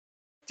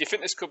you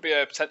think this could be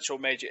a potential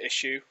major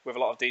issue with a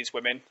lot of these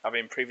women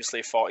having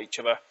previously fought each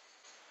other?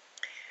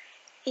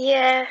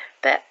 Yeah,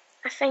 but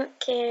I think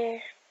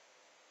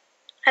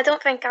I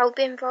don't think I'll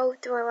be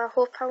involved. Well, I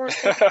hope I won't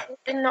be involved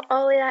in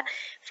all of that.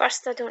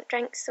 First, I don't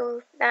drink,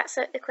 so that's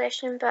out the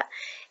question. But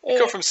You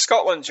come from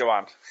Scotland,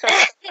 Joanne.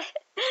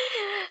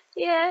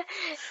 yeah,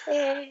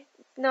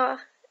 no,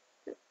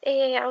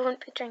 I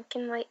won't be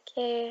drinking.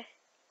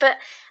 But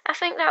I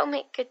think that'll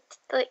make good.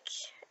 Like,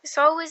 it's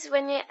always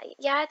when you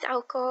add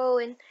alcohol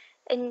and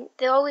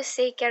they always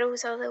say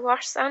girls are the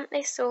worst, aren't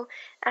they? So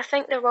I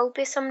think there will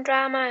be some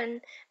drama,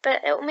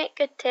 but it'll make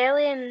good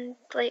telly and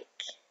like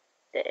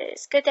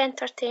it's good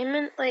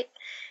entertainment.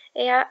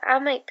 I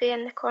might be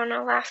in the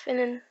corner laughing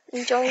and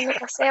enjoying it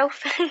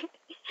myself.